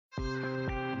Hello,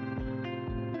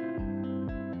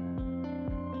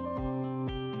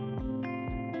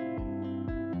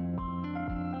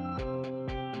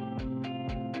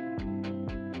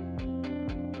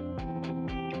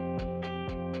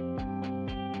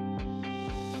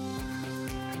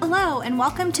 and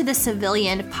welcome to the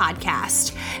Civilian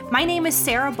Podcast. My name is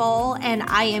Sarah Bowl, and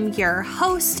I am your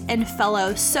host and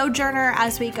fellow sojourner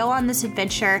as we go on this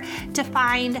adventure to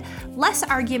find less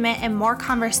argument and more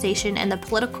conversation in the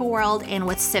political world and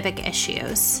with civic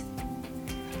issues.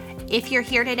 If you're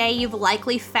here today, you've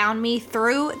likely found me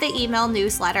through the email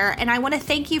newsletter, and I want to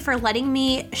thank you for letting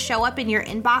me show up in your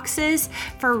inboxes,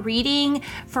 for reading,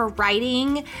 for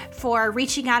writing, for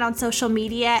reaching out on social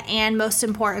media, and most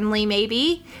importantly,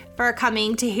 maybe, for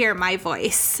coming to hear my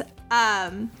voice.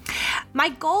 My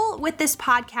goal with this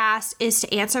podcast is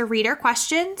to answer reader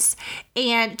questions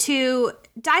and to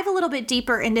dive a little bit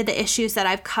deeper into the issues that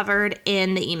I've covered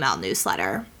in the email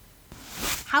newsletter.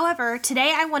 However,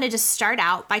 today I wanted to start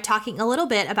out by talking a little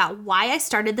bit about why I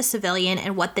started the Civilian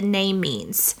and what the name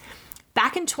means.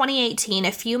 Back in 2018,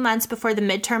 a few months before the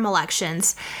midterm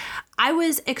elections, I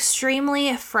was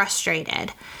extremely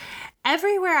frustrated.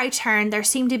 Everywhere I turned, there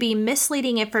seemed to be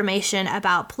misleading information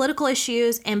about political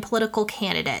issues and political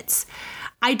candidates.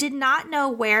 I did not know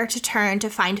where to turn to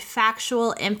find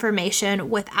factual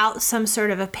information without some sort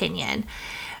of opinion.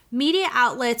 Media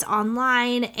outlets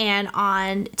online and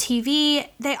on TV,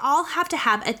 they all have to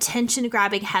have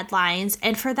attention-grabbing headlines,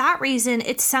 and for that reason,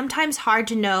 it's sometimes hard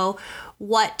to know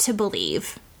what to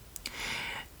believe.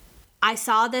 I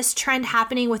saw this trend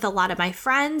happening with a lot of my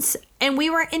friends, and we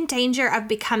were in danger of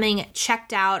becoming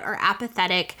checked out or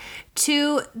apathetic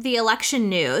to the election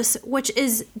news, which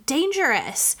is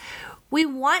dangerous. We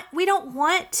don't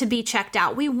want to be checked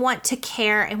out. We want to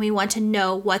care and we want to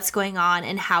know what's going on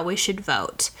and how we should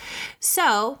vote.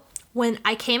 So when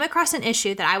I came across an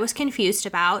issue that I was confused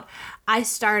about, I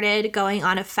started going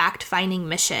on a fact-finding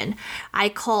mission. I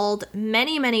culled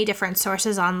many different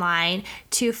sources online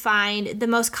to find the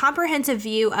most comprehensive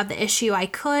view of the issue I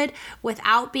could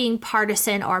without being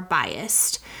partisan or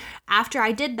biased. After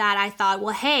I did that, I thought,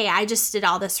 well, hey, I just did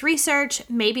all this research.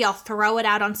 Maybe I'll throw it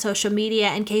out on social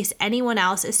media in case anyone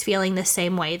else is feeling the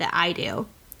same way that I do.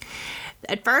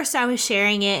 At first, I was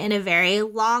sharing it in a very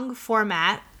long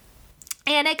format,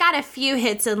 and it got a few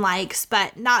hits and likes,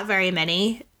 but not very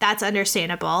many. That's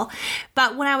understandable.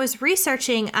 But when I was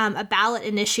researching a ballot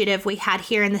initiative we had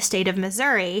here in the state of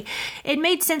Missouri, it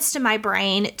made sense to my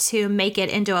brain to make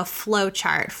it into a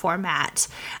flowchart format.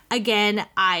 Again,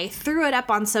 I threw it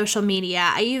up on social media.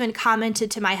 I even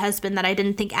commented to my husband that I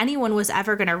didn't think anyone was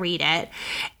ever going to read it.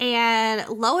 And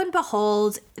lo and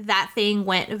behold, that thing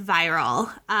went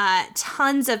viral.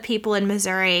 Tons of people in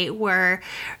Missouri were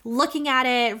looking at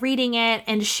it, reading it,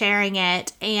 and sharing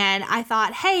it. And I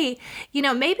thought, hey,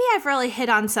 maybe I've really hit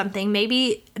on something.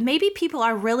 Maybe people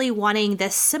are really wanting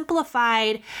this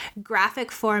simplified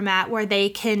graphic format where they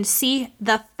can see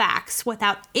the facts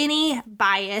without any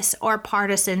bias or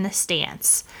partisan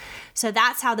stance. So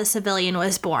that's how the Civilian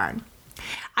was born.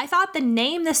 I thought the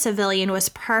name The Civilian was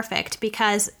perfect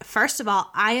because, first of all,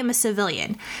 I am a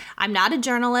civilian. I'm not a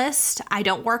journalist. I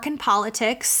don't work in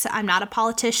politics. I'm not a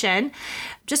politician.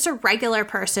 Just a regular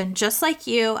person, just like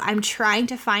you. I'm trying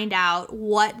to find out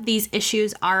what these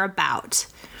issues are about.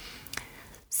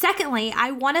 Secondly, I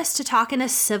want us to talk in a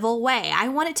civil way. I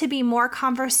want it to be more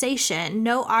conversation,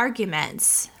 no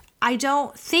arguments. I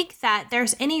don't think that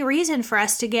there's any reason for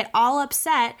us to get all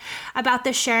upset about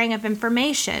the sharing of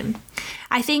information.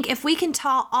 I think if we can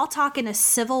all talk in a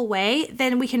civil way,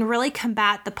 then we can really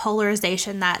combat the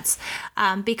polarization that's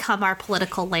become our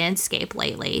political landscape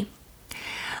lately.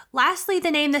 Lastly, the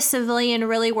name The Civilian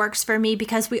really works for me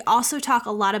because we also talk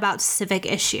a lot about civic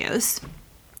issues.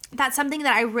 That's something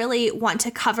that I really want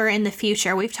to cover in the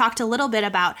future. We've talked a little bit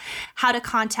about how to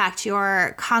contact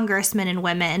your congressmen and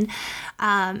women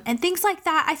and things like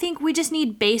that. I think we just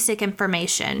need basic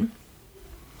information.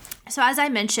 So as I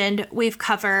mentioned, we've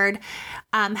covered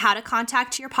how to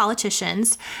contact your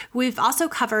politicians. We've also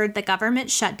covered the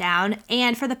government shutdown.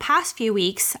 And for the past few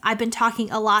weeks, I've been talking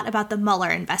a lot about the Mueller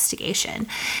investigation.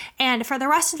 And for the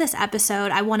rest of this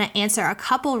episode, I want to answer a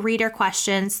couple reader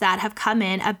questions that have come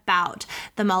in about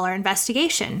the Mueller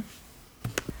investigation.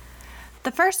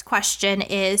 The first question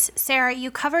is, Sarah,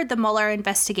 you covered the Mueller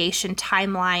investigation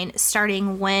timeline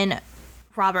starting when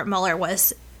Robert Mueller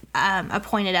was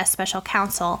appointed as special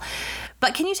counsel.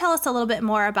 But can you tell us a little bit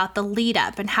more about the lead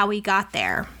up and how we got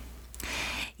there?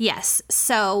 Yes.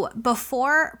 So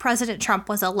before President Trump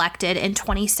was elected in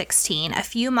 2016, a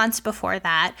few months before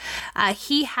that,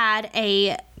 he had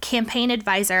a campaign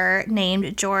advisor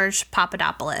named George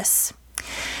Papadopoulos.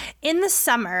 In the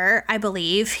summer, I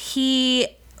believe, he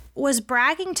was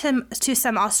bragging to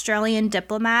some Australian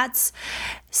diplomats,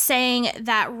 saying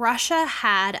that Russia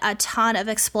had a ton of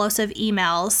explosive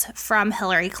emails from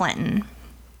Hillary Clinton.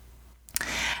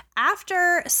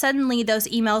 After suddenly those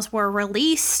emails were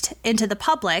released into the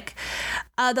public,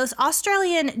 those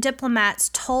Australian diplomats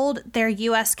told their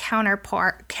U.S.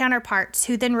 counterparts,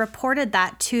 who then reported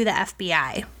that to the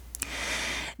FBI.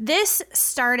 This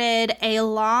started a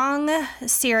long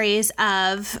series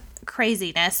of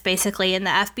craziness, basically, in the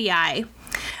FBI.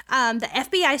 The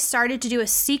FBI started to do a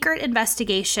secret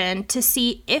investigation to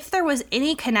see if there was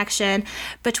any connection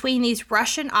between these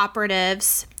Russian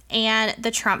operatives and the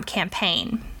Trump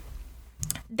campaign.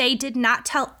 They did not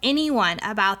tell anyone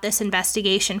about this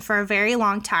investigation for a very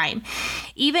long time.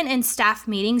 Even in staff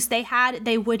meetings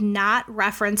they would not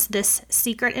reference this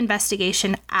secret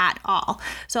investigation at all.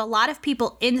 So a lot of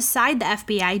people inside the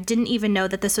FBI didn't even know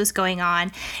that this was going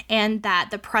on and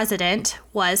that the president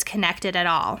was connected at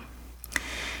all.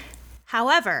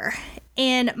 However,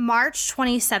 in March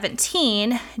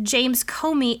 2017, James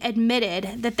Comey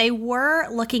admitted that they were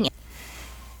looking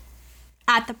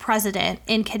at the president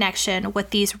in connection with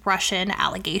these Russian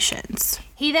allegations.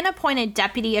 He then appointed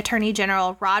Deputy Attorney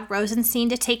General Rod Rosenstein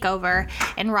to take over,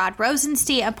 and Rod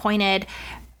Rosenstein appointed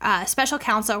Special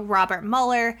Counsel Robert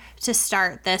Mueller to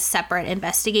start this separate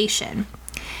investigation.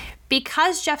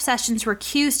 Because Jeff Sessions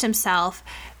recused himself,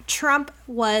 Trump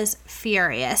was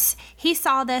furious. He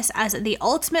saw this as the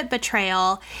ultimate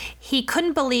betrayal. He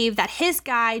couldn't believe that his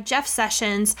guy, Jeff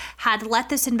Sessions, had let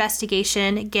this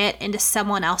investigation get into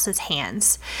someone else's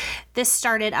hands. This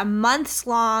started a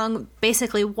months-long,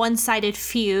 basically one-sided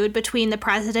feud between the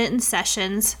president and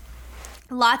Sessions.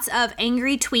 Lots of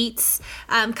angry tweets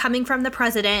coming from the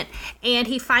president, and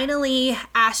he finally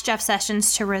asked Jeff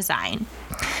Sessions to resign.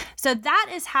 So that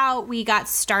is how we got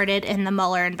started in the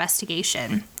Mueller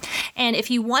investigation. And if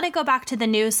you want to go back to the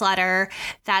newsletter,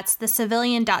 that's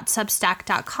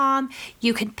thecivilian.substack.com.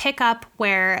 You can pick up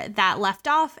where that left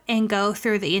off and go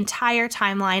through the entire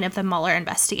timeline of the Mueller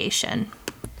investigation.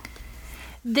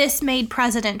 This made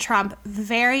President Trump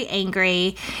very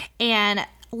angry, and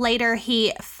later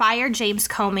he fired James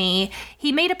Comey.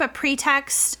 He made up a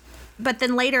pretext, but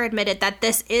then later admitted that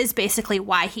this is basically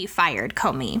why he fired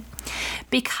Comey.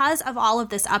 Because of all of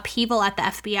this upheaval at the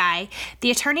FBI, the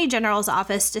Attorney General's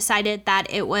office decided that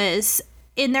it was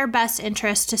in their best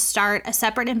interest to start a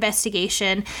separate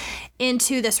investigation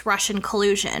into this Russian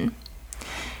collusion.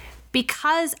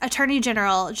 Because Attorney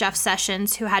General Jeff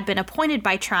Sessions, who had been appointed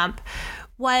by Trump,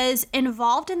 was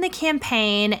involved in the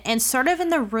campaign and sort of in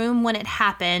the room when it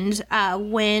happened,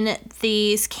 when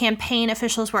these campaign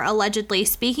officials were allegedly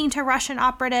speaking to Russian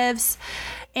operatives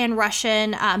and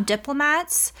Russian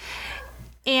diplomats.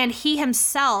 And he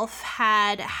himself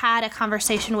had a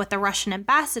conversation with the Russian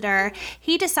ambassador.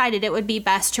 He decided it would be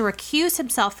best to recuse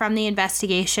himself from the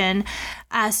investigation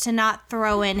as to not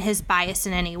throw in his bias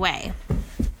in any way.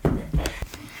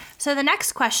 So the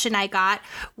next question I got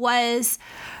was,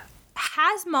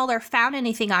 has Mueller found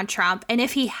anything on Trump? And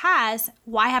if he has,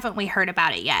 why haven't we heard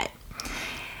about it yet?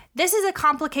 This is a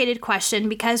complicated question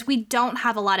because we don't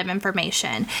have a lot of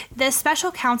information. The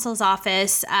special counsel's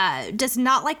office does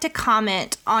not like to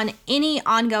comment on any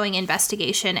ongoing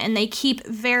investigation, and they keep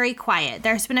very quiet.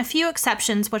 There's been a few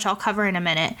exceptions, which I'll cover in a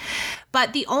minute.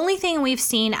 But the only thing we've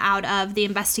seen out of the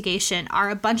investigation are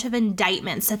a bunch of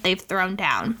indictments that they've thrown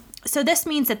down. So this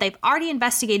means that they've already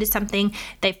investigated something,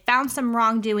 they've found some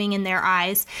wrongdoing in their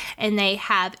eyes, and they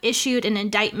have issued an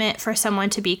indictment for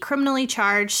someone to be criminally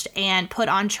charged and put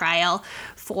on trial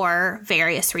for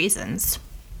various reasons.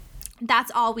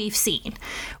 That's all we've seen.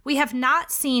 We have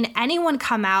not seen anyone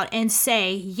come out and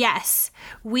say, yes,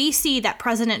 we see that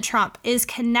President Trump is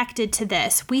connected to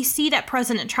this. We see that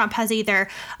President Trump has either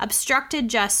obstructed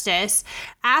justice,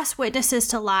 asked witnesses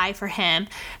to lie for him,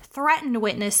 threatened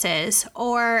witnesses,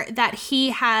 or that he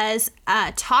has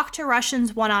talked to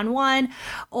Russians one-on-one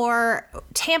or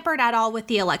tampered at all with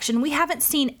the election. We haven't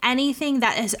seen anything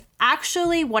that has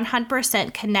actually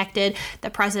 100% connected the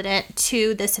president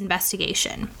to this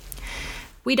investigation.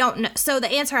 We don't know. So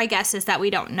the answer, I guess, is that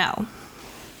we don't know.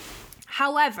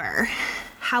 However,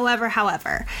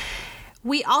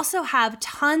 we also have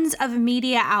tons of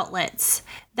media outlets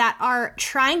that are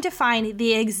trying to find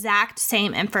the exact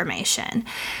same information.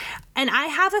 And I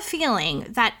have a feeling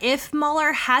that if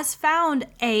Mueller has found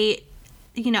a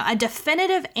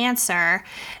definitive answer,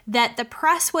 that the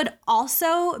press would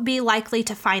also be likely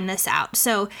to find this out.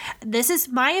 So this is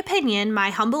my opinion, my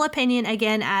humble opinion,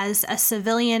 again, as a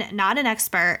civilian, not an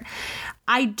expert.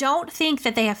 I don't think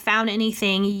that they have found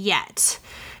anything yet.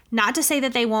 Not to say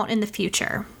that they won't in the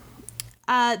future.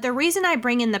 The reason I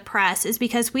bring in the press is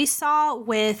because we saw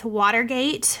with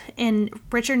Watergate and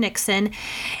Richard Nixon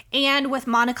and with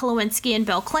Monica Lewinsky and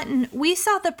Bill Clinton, we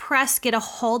saw the press get a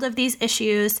hold of these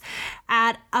issues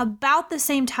at about the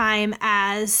same time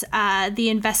as the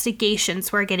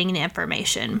investigations were getting the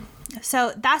information.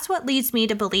 So that's what leads me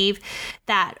to believe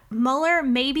that Mueller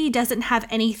maybe doesn't have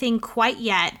anything quite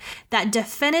yet that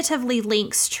definitively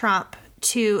links Trump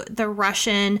to the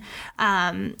Russian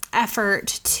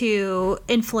effort to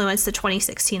influence the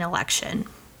 2016 election.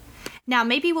 Now,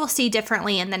 maybe we'll see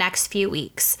differently in the next few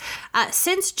weeks.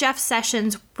 Since Jeff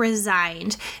Sessions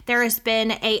resigned, there has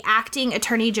been an acting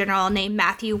attorney general named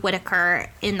Matthew Whitaker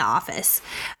in the office.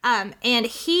 And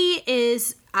he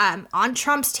is on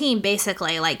Trump's team,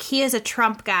 basically. Like, he is a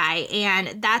Trump guy,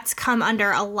 and that's come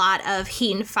under a lot of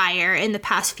heat and fire in the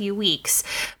past few weeks.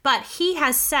 But he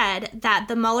has said that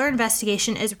the Mueller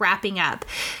investigation is wrapping up.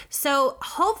 So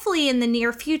hopefully in the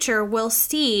near future, we'll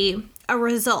see a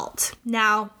result.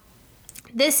 Now,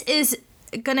 this is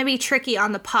going to be tricky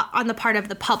on the part of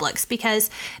the publics, because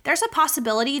there's a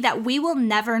possibility that we will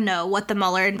never know what the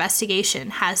Mueller investigation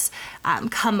has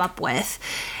come up with.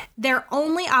 Their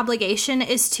only obligation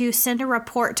is to send a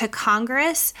report to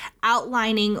Congress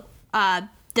outlining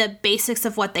the basics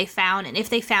of what they found and if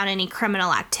they found any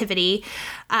criminal activity.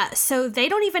 So they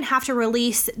don't even have to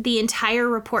release the entire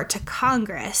report to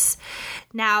Congress.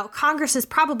 Now, Congress is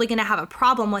probably going to have a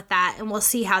problem with that, and we'll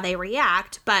see how they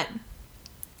react, but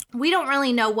we don't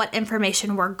really know what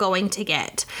information we're going to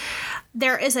get.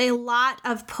 There is a lot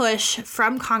of push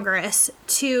from Congress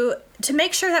to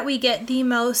make sure that we get the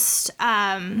most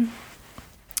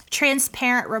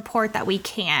transparent report that we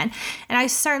can. And I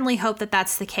certainly hope that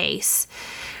that's the case.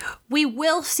 We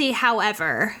will see,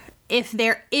 however, if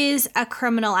there is a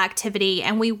criminal activity,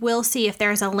 and we will see if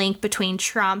there's a link between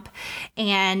Trump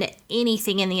and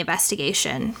anything in the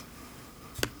investigation.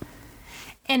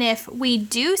 And if we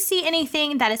do see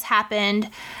anything that has happened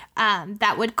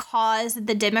that would cause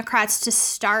the Democrats to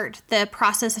start the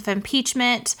process of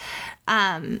impeachment,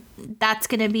 that's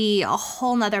going to be a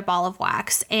whole nother ball of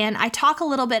wax. And I talk a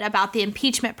little bit about the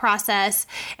impeachment process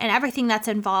and everything that's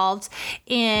involved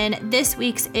in this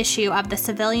week's issue of The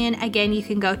Civilian. Again, you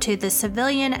can go to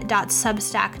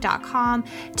thecivilian.substack.com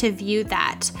to view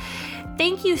that.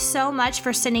 Thank you so much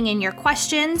for sending in your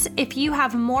questions. If you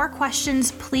have more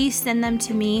questions, please send them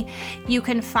to me. You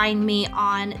can find me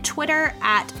on Twitter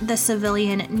at The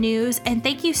Civilian News. And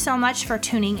thank you so much for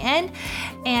tuning in,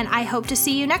 and I hope to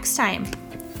see you next time.